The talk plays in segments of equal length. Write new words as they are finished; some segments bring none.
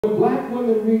When black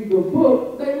women read the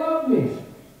book, they love me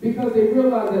because they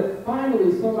realize that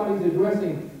finally somebody's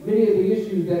addressing many of the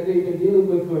issues that they've been dealing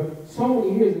with for so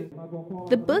many years.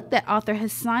 The book that author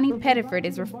Hasani Pettiford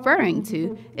is referring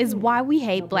to is Why We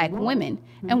Hate Black Women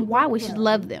and Why We Should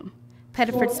Love Them.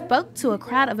 Pettiford spoke to a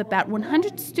crowd of about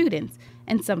 100 students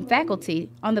and some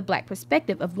faculty on the black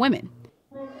perspective of women.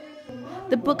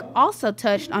 The book also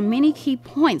touched on many key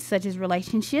points such as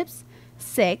relationships,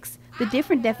 sex, the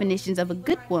different definitions of a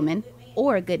good woman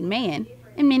or a good man,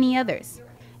 and many others.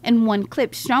 In one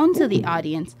clip shown to the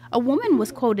audience, a woman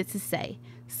was quoted to say,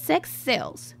 "Sex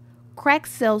sells. Crack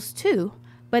sells too,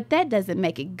 but that doesn't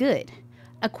make it good,"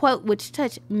 a quote which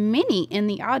touched many in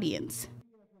the audience.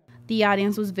 The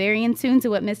audience was very in tune to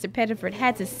what Mr. Pettiford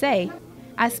had to say.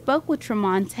 I spoke with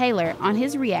Tremont Taylor on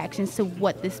his reactions to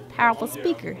what this powerful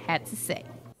speaker had to say.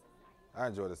 I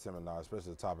enjoyed the seminar,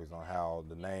 especially the topics on how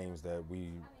the names that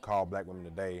we call black women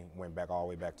today went back all the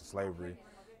way back to slavery.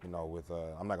 You know, with,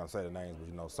 I'm not gonna say the names, but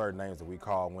you know, certain names that we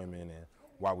call women and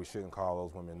why we shouldn't call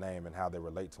those women names and how they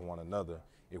relate to one another.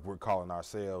 If we're calling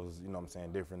ourselves, you know what I'm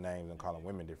saying, different names and calling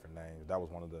women different names. That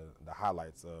was one of the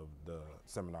highlights of the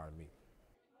seminar to me.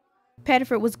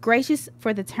 Pettiford was gracious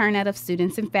for the turnout of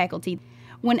students and faculty.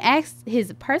 When asked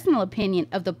his personal opinion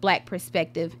of the black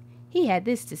perspective, he had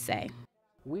this to say.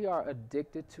 We are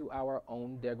addicted to our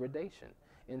own degradation.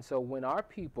 And so when our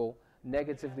people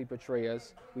negatively portray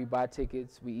us, we buy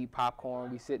tickets, we eat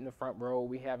popcorn, we sit in the front row,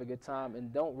 we have a good time,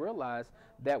 and don't realize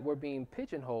that we're being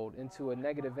pigeonholed into a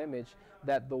negative image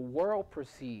that the world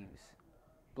perceives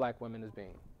black women as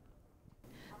being.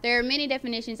 There are many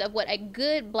definitions of what a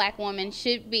good black woman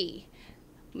should be.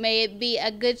 May it be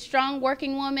a good, strong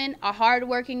working woman, a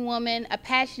hard-working woman, a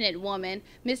passionate woman.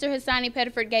 Mr. Hasani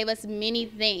Pettiford gave us many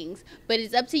things, but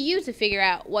it's up to you to figure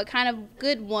out what kind of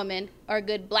good woman or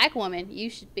good black woman you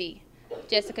should be.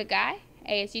 Jessica Guy,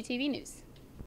 ASU TV News.